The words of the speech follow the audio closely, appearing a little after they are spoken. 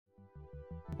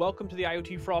Welcome to the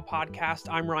IoT for All podcast.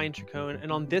 I'm Ryan Chacon,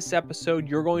 and on this episode,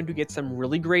 you're going to get some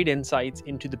really great insights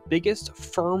into the biggest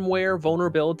firmware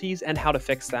vulnerabilities and how to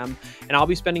fix them. And I'll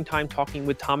be spending time talking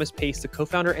with Thomas Pace, the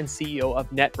co-founder and CEO of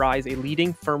NetRise, a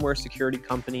leading firmware security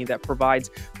company that provides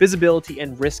visibility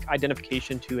and risk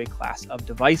identification to a class of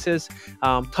devices.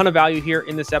 Ton of value here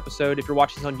in this episode. If you're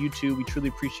watching this on YouTube, we truly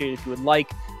appreciate it if you would like,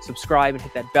 subscribe, and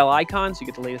hit that bell icon so you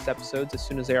get the latest episodes as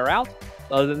soon as they are out.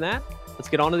 Other than that, let's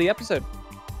get on to the episode.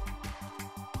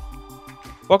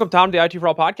 Welcome, Tom, to the IoT for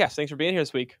All podcast. Thanks for being here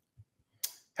this week.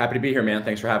 Happy to be here, man.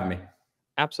 Thanks for having me.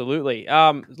 Absolutely.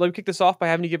 Let me kick this off by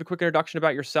having you give a quick introduction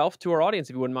about yourself to our audience,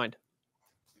 if you wouldn't mind.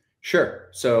 Sure.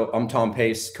 So I'm Tom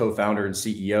Pace, co-founder and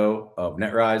CEO of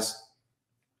NetRise.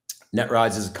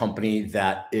 NetRise is a company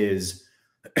that is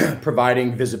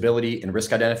providing visibility and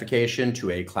risk identification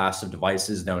to a class of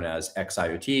devices known as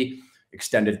XIoT,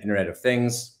 Extended Internet of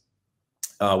Things,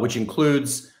 which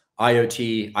includes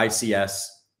IoT, ICS,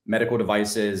 medical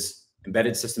devices,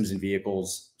 embedded systems in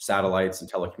vehicles, satellites,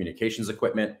 and telecommunications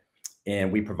equipment.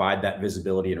 And we provide that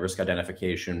visibility and risk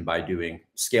identification by doing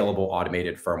scalable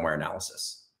automated firmware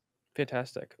analysis.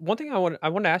 Fantastic. One thing I want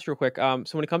to ask you real quick.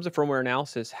 So when it comes to firmware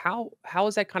analysis, how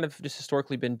has that kind of just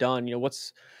historically been done? You know,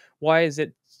 why is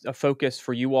it a focus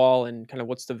for you all, and kind of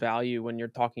what's the value when you're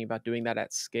talking about doing that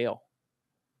at scale?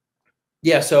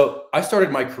 Yeah. So I started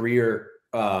my career,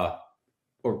 or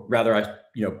rather,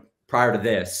 prior to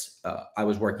this, I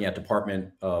was working at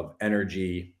Department of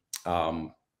Energy,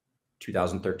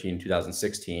 2013,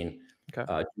 2016,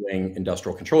 doing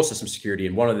industrial control system security.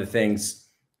 And one of the things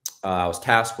I was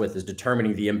tasked with is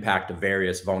determining the impact of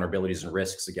various vulnerabilities and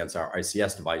risks against our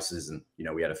ICS devices. And,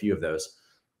 we had a few of those.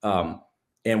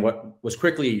 And what was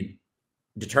quickly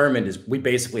determined is we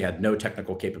basically had no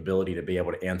technical capability to be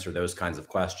able to answer those kinds of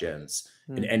questions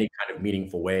in any kind of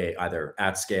meaningful way, either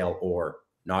at scale or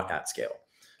not at scale.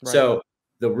 Right. So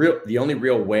the only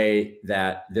real way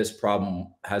that this problem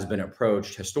has been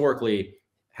approached historically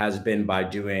has been by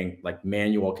doing like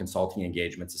manual consulting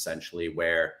engagements, essentially,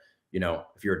 where,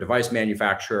 if you're a device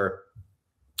manufacturer,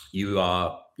 you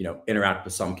interact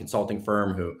with some consulting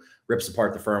firm who rips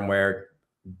apart the firmware,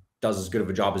 does as good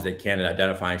of a job as they can at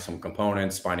identifying some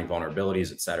components, finding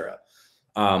vulnerabilities, et cetera.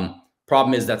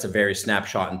 Problem is that's a very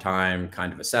snapshot in time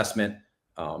kind of assessment.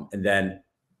 And then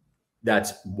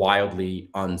that's wildly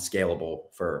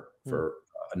unscalable for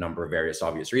a number of various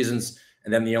obvious reasons.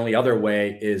 And then the only other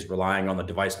way is relying on the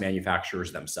device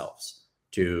manufacturers themselves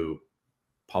to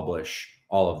publish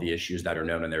all of the issues that are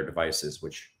known in their devices,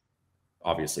 which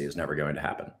obviously is never going to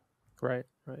happen. Right.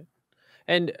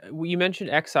 And you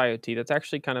mentioned XIoT. That's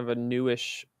actually kind of a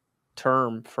newish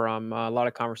term from a lot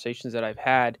of conversations that I've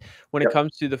had. When it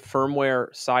comes to the firmware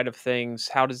side of things,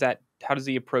 how does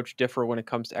the approach differ when it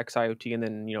comes to XIoT and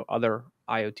then, other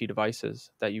IoT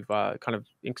devices that you've kind of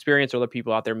experienced, or other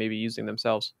people out there maybe using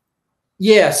themselves?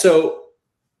 Yeah. So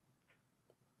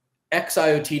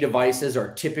XIoT devices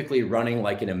are typically running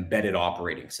like an embedded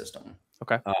operating system.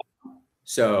 Okay.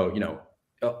 So,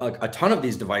 a ton of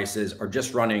these devices are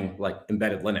just running like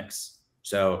embedded Linux.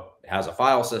 So it has a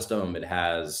file system, it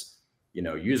has,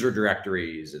 user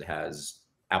directories, it has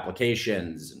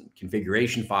applications and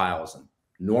configuration files and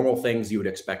normal things you would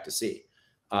expect to see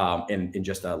in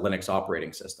just a Linux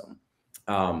operating system.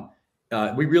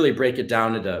 We really break it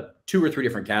down into 2 or 3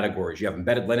 different categories. You have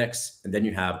embedded Linux, and then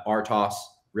you have RTOS,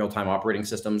 real-time operating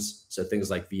systems. So things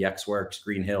like VxWorks,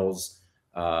 Green Hills,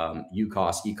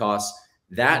 UCOS, ECOS.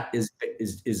 That is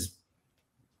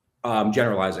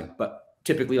generalizing, but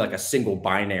typically like a single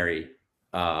binary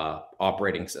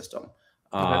operating system.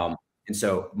 And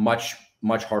so much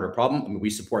harder problem. I mean, we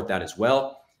support that as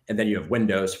well. And then you have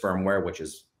Windows firmware, which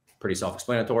is pretty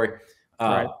self-explanatory.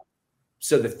 Right.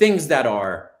 So the things that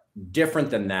are different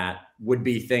than that would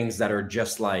be things that are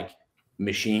just like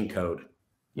machine code.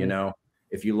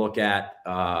 If you look at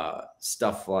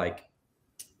stuff like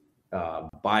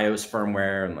BIOS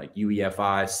firmware and like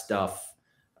UEFI stuff,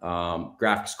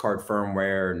 graphics card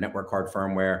firmware, network card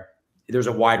firmware, there's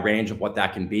a wide range of what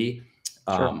that can be.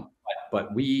 Sure.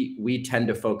 But we tend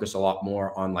to focus a lot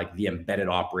more on like the embedded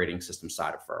operating system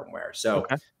side of firmware. So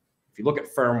if you look at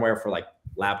firmware for like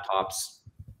laptops,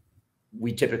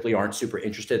 we typically aren't super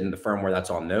interested in the firmware that's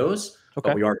on those,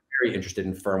 but we are very interested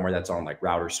in firmware that's on like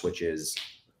routers, switches,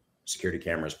 security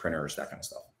cameras, printers, that kind of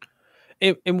stuff.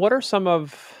 And what are some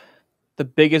of the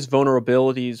biggest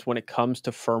vulnerabilities when it comes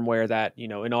to firmware that,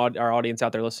 our audience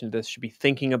out there listening to this should be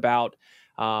thinking about?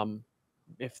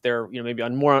 If they're, maybe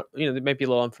on more, they might be a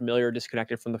little unfamiliar or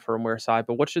disconnected from the firmware side,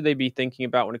 but what should they be thinking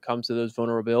about when it comes to those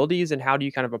vulnerabilities, and how do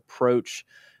you kind of approach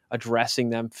addressing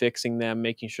them, fixing them,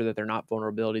 making sure that they're not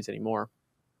vulnerabilities anymore?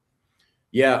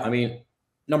 Yeah, I mean,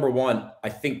 number one, I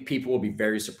think people will be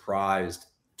very surprised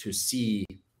to see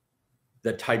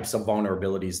the types of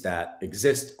vulnerabilities that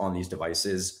exist on these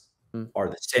devices Mm. are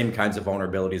the same kinds of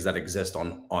vulnerabilities that exist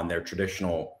on their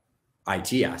traditional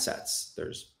IT assets.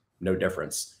 There's no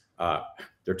difference.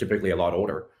 They're typically a lot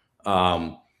older.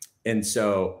 Um, and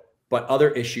so, but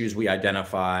other issues we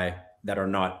identify that are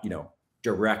not,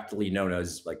 directly known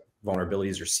as like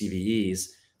vulnerabilities or CVEs,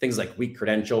 things like weak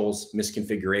credentials,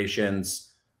 misconfigurations,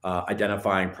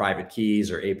 identifying private keys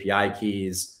or API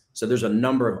keys. So there's a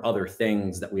number of other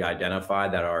things that we identify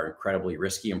that are incredibly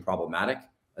risky and problematic,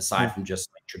 aside from just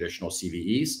like traditional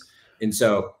CVEs. And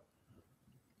so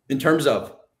in terms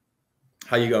of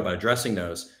how you go about addressing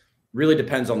those, really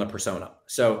depends on the persona.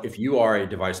 So if you are a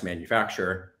device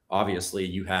manufacturer, obviously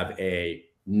you have a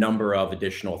number of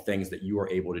additional things that you are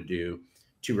able to do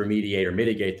to remediate or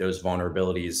mitigate those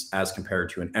vulnerabilities as compared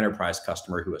to an enterprise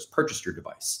customer who has purchased your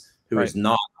device, who is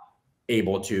not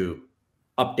able to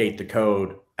update the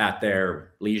code at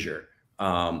their leisure.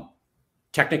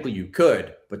 Technically you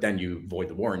could, but then you void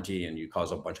the warranty and you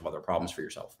cause a bunch of other problems for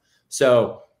yourself.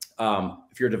 So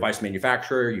if you're a device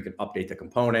manufacturer, you can update the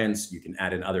components, you can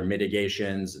add in other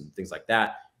mitigations and things like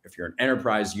that. If you're an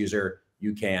enterprise user,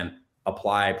 you can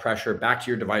apply pressure back to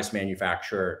your device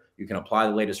manufacturer. You can apply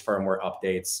the latest firmware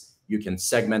updates. You can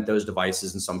segment those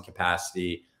devices in some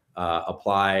capacity,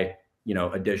 apply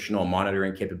additional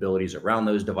monitoring capabilities around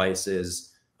those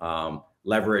devices,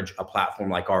 leverage a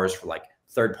platform like ours for like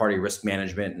third-party risk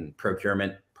management and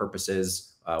procurement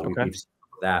purposes. We've seen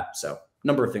that. So a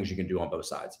number of things you can do on both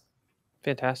sides.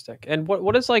 Fantastic. And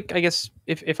what is like, I guess,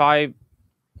 if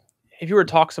you were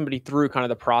to talk somebody through kind of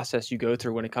the process you go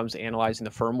through when it comes to analyzing the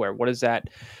firmware, what does that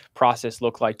process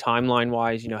look like timeline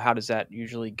wise? How does that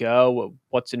usually go?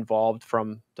 What's involved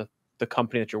from the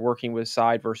company that you're working with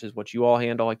side versus what you all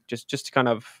handle? Like just kind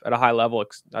of at a high level,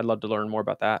 I'd love to learn more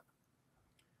about that.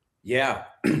 Yeah.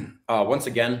 Once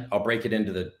again, I'll break it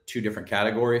into the two different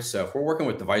categories. So if we're working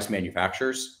with device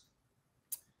manufacturers,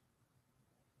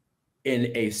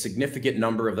 in a significant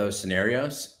number of those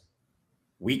scenarios,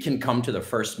 we can come to the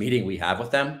first meeting we have with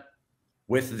them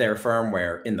with their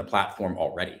firmware in the platform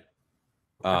already,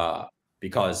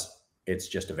 because it's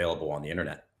just available on the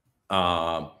internet,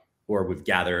 or we've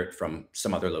gathered it from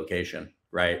some other location,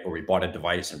 right? Or we bought a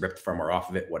device and ripped firmware off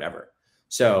of it, whatever.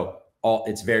 So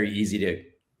it's very easy to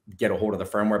get a hold of the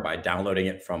firmware by downloading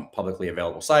it from publicly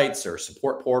available sites or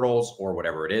support portals or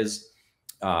whatever it is.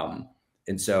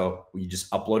 And so we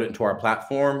just upload it into our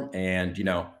platform and,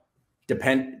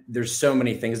 there's so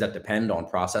many things that depend on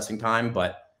processing time,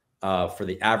 but for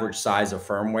the average size of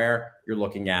firmware, you're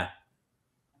looking at,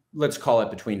 let's call it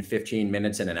between 15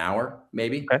 minutes and an hour,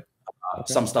 maybe. Okay.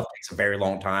 Some stuff takes a very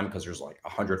long time because there's like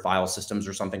 100 file systems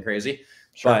or something crazy.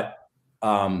 Sure.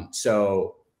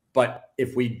 But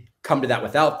if we come to that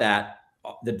without that,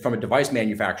 from a device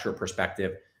manufacturer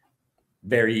perspective,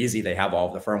 very easy. They have all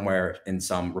of the firmware in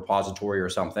some repository or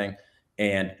something,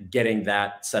 and getting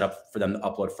that set up for them to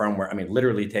upload firmware, I mean,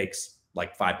 literally takes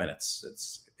like 5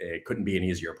 minutes. It couldn't be an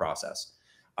easier process.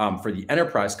 For the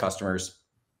enterprise customers,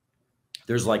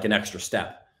 there's like an extra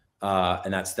step.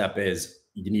 And that step is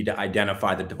you need to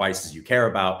identify the devices you care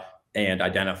about and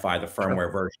identify the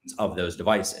firmware versions of those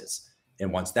devices.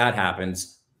 And once that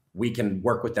happens, we can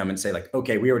work with them and say like,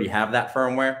 okay, we already have that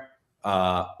firmware,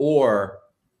 or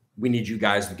we need you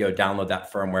guys to go download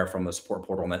that firmware from the support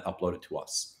portal and then upload it to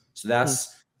us. So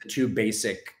that's the two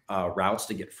basic routes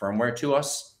to get firmware to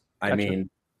us. I mean,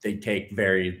 they take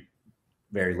very,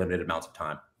 very limited amounts of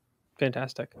time.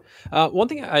 Fantastic. One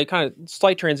thing I kind of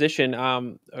slight transition. I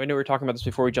know we were talking about this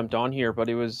before we jumped on here, but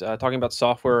it was talking about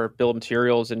software bill of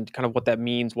materials and kind of what that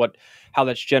means, how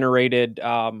that's generated,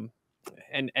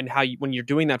 and how when you're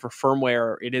doing that for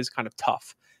firmware, it is kind of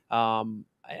tough.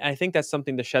 I think that's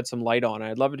something to shed some light on.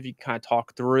 I'd love it if you kind of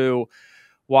talk through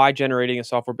why generating a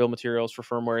software bill of materials for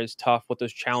firmware is tough, what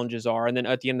those challenges are, and then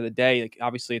at the end of the day, like,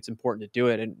 obviously it's important to do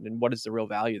it, and what is the real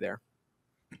value there?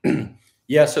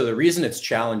 Yeah, so the reason it's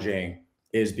challenging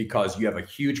is because you have a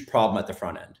huge problem at the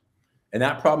front end. And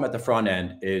that problem at the front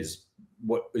end is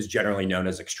what is generally known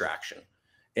as extraction.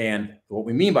 And what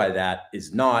we mean by that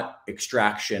is not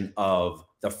extraction of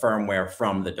the firmware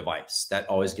from the device. That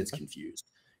always gets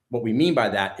confused. What we mean by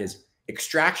that is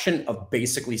extraction of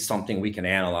basically something we can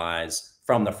analyze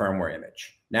from the firmware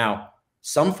image. Now,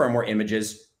 some firmware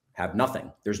images have nothing.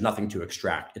 There's nothing to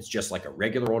extract. It's just like a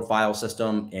regular old file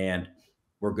system and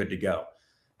we're good to go.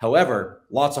 However,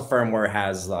 lots of firmware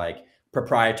has like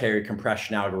proprietary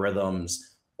compression algorithms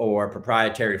or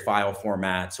proprietary file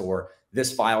formats, or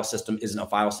this file system isn't a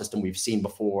file system we've seen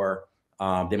before.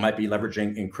 They might be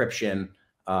leveraging encryption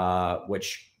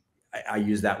which I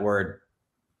use that word.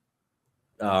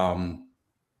 I'm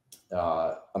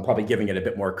probably giving it a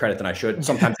bit more credit than I should.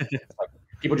 Sometimes like,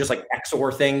 people just like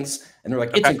XOR things and they're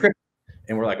like, it's encrypted.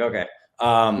 And we're like, okay.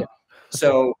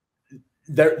 So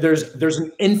there's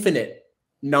an infinite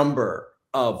number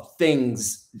of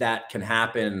things that can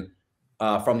happen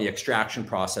from the extraction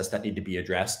process that need to be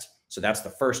addressed. So that's the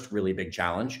first really big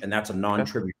challenge, and that's a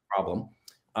non-trivial problem.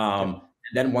 And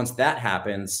then once that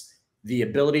happens, the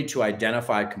ability to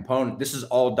identify component, this is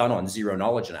all done on zero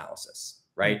knowledge analysis,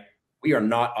 right? We are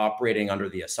not operating under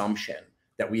the assumption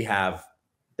that we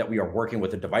are working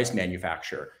with a device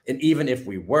manufacturer. And even if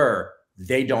we were,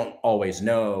 they don't always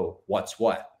know what's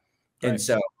what. And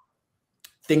so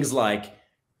things like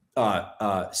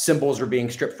symbols are being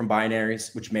stripped from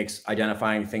binaries, which makes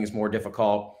identifying things more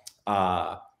difficult.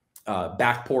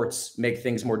 Backports make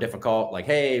things more difficult. Like,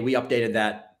 hey, we updated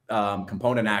that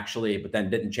component actually, but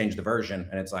then didn't change the version.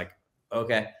 And it's like,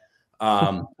 okay.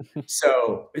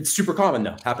 So it's super common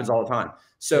though, happens all the time.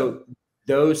 So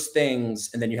those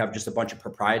things, and then you have just a bunch of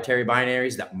proprietary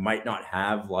binaries that might not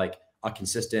have like a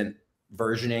consistent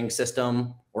versioning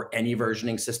system or any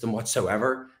versioning system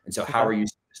whatsoever. And so how are you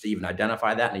supposed to even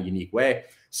identify that in a unique way?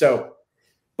 So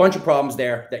bunch of problems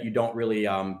there that you don't really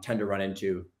tend to run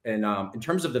into. And in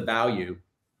terms of the value,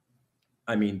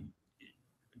 I mean,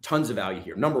 tons of value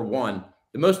here. Number one,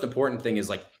 the most important thing is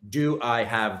like, do I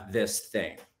have this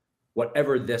thing?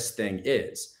 Whatever this thing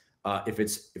is.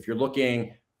 If you're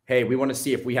looking, hey, we want to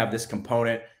see if we have this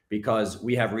component because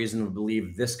we have reason to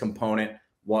believe this component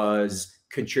was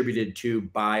contributed to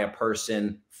by a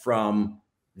person from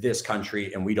this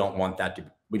country, and we don't want that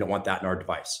in our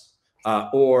device.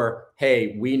 Or,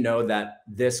 hey, we know that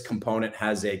this component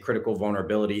has a critical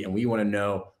vulnerability, and we want to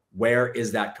know where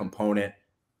is that component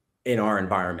in our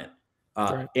environment.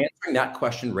 Answering that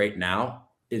question right now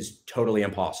is totally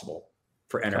impossible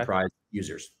for enterprise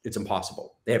users. It's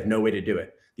impossible. They have no way to do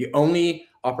it. The only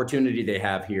opportunity they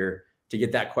have here to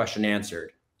get that question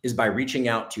answered is by reaching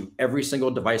out to every single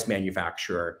device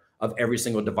manufacturer of every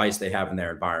single device they have in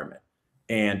their environment.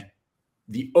 And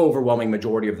the overwhelming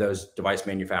majority of those device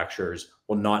manufacturers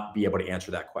will not be able to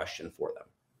answer that question for them.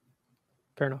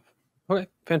 Fair enough. Okay,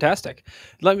 fantastic.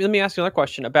 Let me ask you another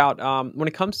question about when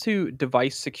it comes to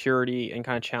device security and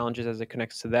kind of challenges as it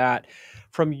connects to that.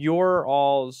 From your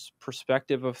all's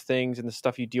perspective of things and the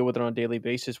stuff you deal with on a daily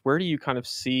basis, where do you kind of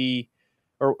see,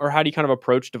 or how do you kind of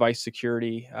approach device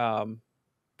security?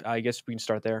 I guess we can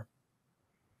start there.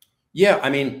 Yeah, I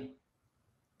mean,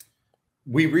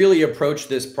 we really approach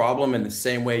this problem in the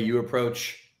same way you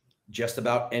approach just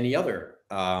about any other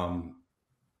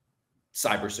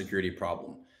cybersecurity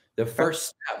problem. The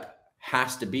first step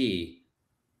has to be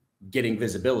getting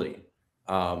visibility.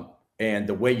 And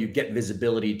the way you get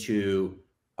visibility to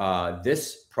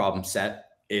this problem set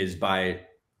is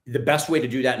the best way to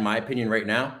do that, in my opinion, right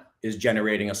now, is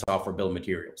generating a software bill of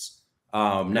materials.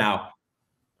 Now,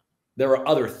 there are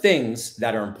other things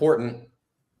that are important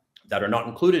that are not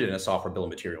included in a software bill of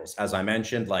materials. As I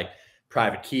mentioned, like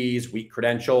private keys, weak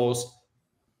credentials,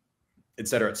 et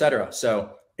cetera, et cetera.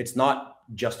 So it's not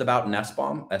just about an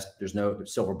SBOM. There's no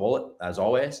silver bullet, as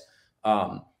always.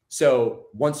 So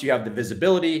once you have the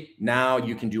visibility, now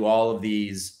you can do all of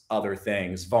these other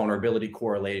things: vulnerability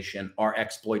correlation, are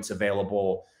exploits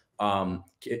available?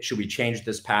 Should we change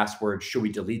this password? Should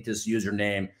we delete this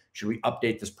username? Should we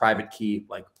update this private key?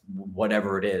 Like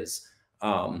whatever it is.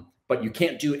 But you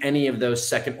can't do any of those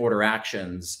second order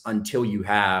actions until you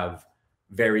have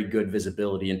very good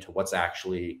visibility into what's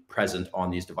actually present on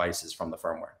these devices from the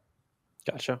firmware.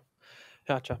 Gotcha.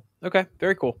 Okay.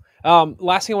 Very cool.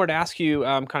 Last thing I wanted to ask you,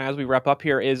 kind of as we wrap up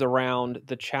here, is around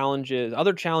the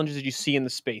other challenges that you see in the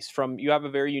space. You have a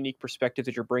very unique perspective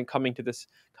that you're coming to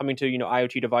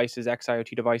IoT devices,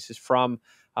 XIoT devices from.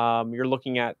 You're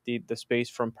looking at the space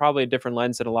from probably a different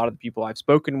lens than a lot of the people I've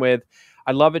spoken with.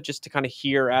 I love it just to kind of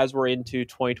hear, as we're into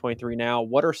 2023 now,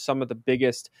 what are some of the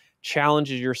biggest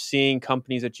challenges you're seeing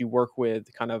companies that you work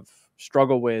with kind of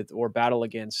struggle with or battle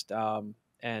against,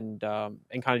 and kind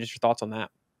of just your thoughts on that.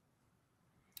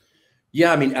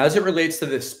 Yeah, I mean, as it relates to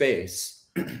this space,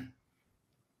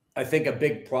 I think a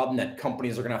big problem that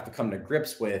companies are going to have to come to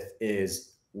grips with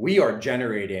is we are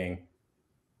generating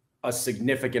a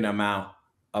significant amount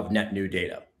of net new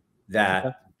data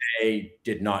that they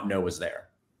did not know was there.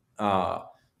 And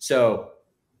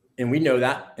we know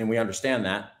that, and we understand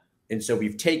that. And so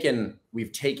we've taken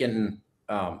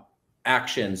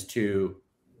actions to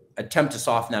attempt to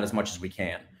soften that as much as we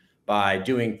can by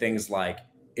doing things like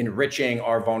enriching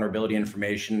our vulnerability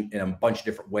information in a bunch of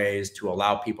different ways to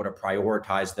allow people to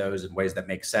prioritize those in ways that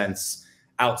make sense,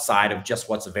 outside of just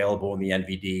what's available in the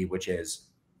NVD, which is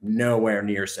nowhere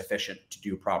near sufficient to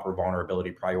do proper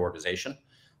vulnerability prioritization.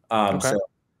 So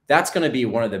that's going to be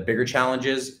one of the bigger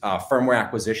challenges. Firmware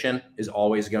acquisition is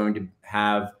always going to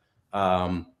have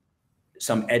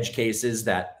some edge cases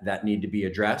that need to be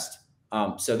addressed.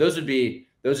 So those would be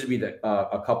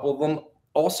a couple of them.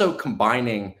 Also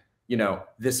combining,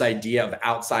 this idea of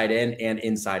outside in and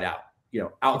inside out.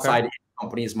 Outside in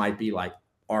companies might be like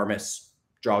Armis,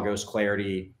 Dragos,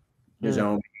 Clarity,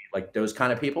 Zoom, like those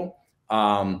kind of people.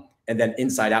 And then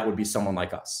inside out would be someone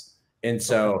like us. And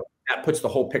so that puts the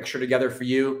whole picture together for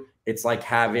you. It's like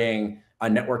having a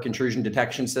network intrusion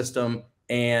detection system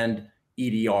and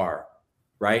EDR,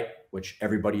 right? Which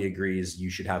everybody agrees you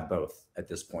should have both at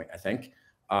this point, I think.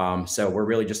 So we're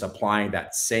really just applying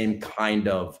that same kind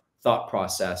of thought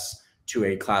process to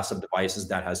a class of devices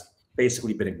that has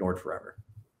basically been ignored forever.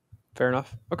 Fair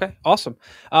enough. Okay, awesome.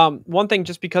 One thing,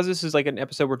 just because this is like an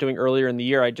episode we're doing earlier in the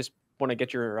year, I just want to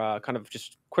get your kind of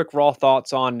just quick raw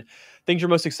thoughts on things you're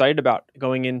most excited about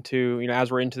going into,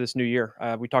 as we're into this new year.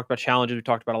 We talked about challenges, we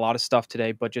talked about a lot of stuff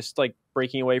today, but just like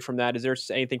breaking away from that, is there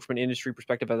anything from an industry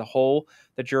perspective as a whole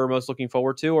that you're most looking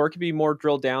forward to? Or it could be more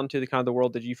drilled down to the kind of the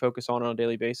world that you focus on a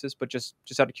daily basis, but just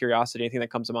out of curiosity, anything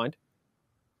that comes to mind?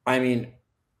 I mean,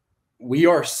 we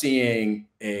are seeing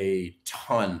a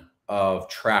ton of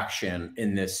traction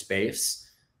in this space.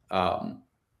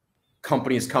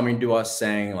 Companies coming to us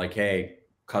saying like, hey,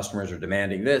 customers are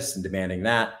demanding this and demanding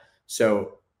that.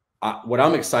 So what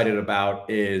I'm excited about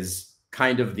is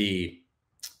kind of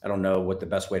I don't know what the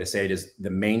best way to say it is, the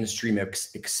mainstream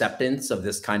acceptance of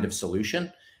this kind of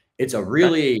solution. It's a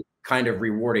really kind of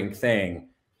rewarding thing.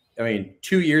 I mean,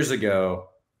 2 years ago,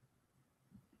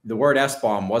 the word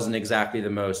SBOM wasn't exactly the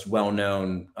most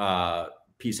well-known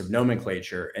piece of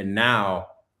nomenclature. And now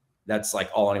that's like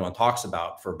all anyone talks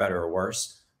about, for better or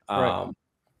worse.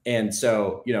 And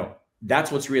so,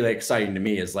 that's what's really exciting to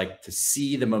me, is like to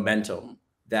see the momentum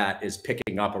that is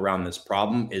picking up around this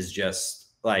problem is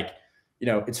just like,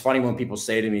 it's funny when people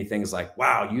say to me things like,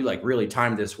 wow, you like really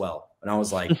timed this well. And I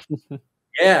was like,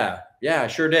 yeah, I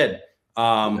sure did.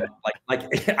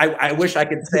 I wish I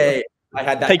could say I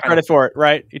had that. Take credit for it,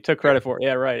 right? You took credit for it.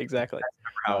 Yeah, right. Exactly. That's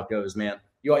never how it goes, man.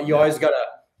 You always gotta,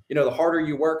 the harder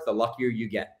you work, the luckier you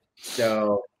get.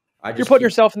 So you're putting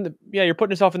yourself in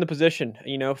the position,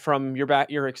 from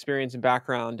your experience and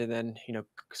background, and then,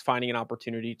 finding an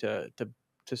opportunity to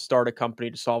start a company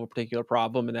to solve a particular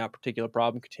problem, and that particular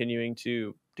problem continuing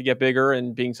to get bigger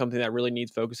and being something that really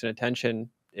needs focus and attention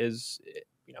is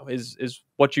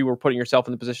what you were putting yourself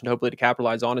in the position hopefully to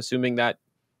capitalize on, assuming that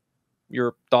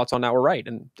your thoughts on that were right.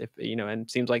 And if, and it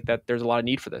seems like that there's a lot of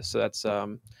need for this. So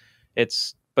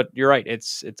that's, but you're right.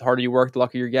 It's the harder you work, the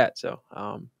luckier you get. So,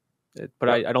 but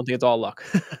I don't think it's all luck.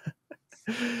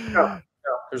 No,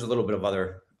 there's a little bit of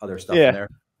other stuff in there.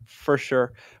 For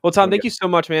sure. Well, Tom, thank you so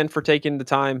much, man, for taking the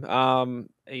time.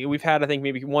 We've had, I think,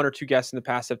 maybe one or two guests in the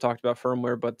past that have talked about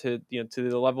firmware, but to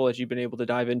the level that you've been able to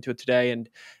dive into it today, and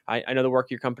I know the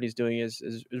work your company's doing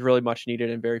is really much needed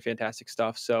and very fantastic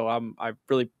stuff. So I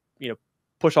really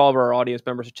push all of our audience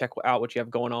members to check out what you have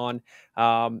going on,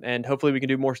 and hopefully we can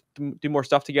do more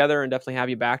stuff together, and definitely have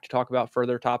you back to talk about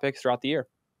further topics throughout the year.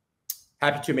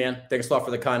 Happy to, man. Thanks a lot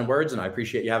for the kind words, and I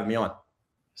appreciate you having me on.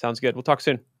 Sounds good. We'll talk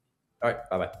soon. All right.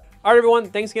 Bye-bye. All right, everyone.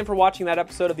 Thanks again for watching that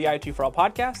episode of the IT for All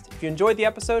podcast. If you enjoyed the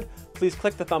episode, please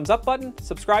click the thumbs up button,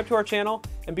 subscribe to our channel,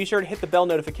 and be sure to hit the bell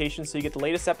notification so you get the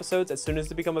latest episodes as soon as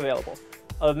they become available.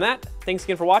 Other than that, thanks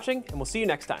again for watching, and we'll see you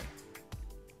next time.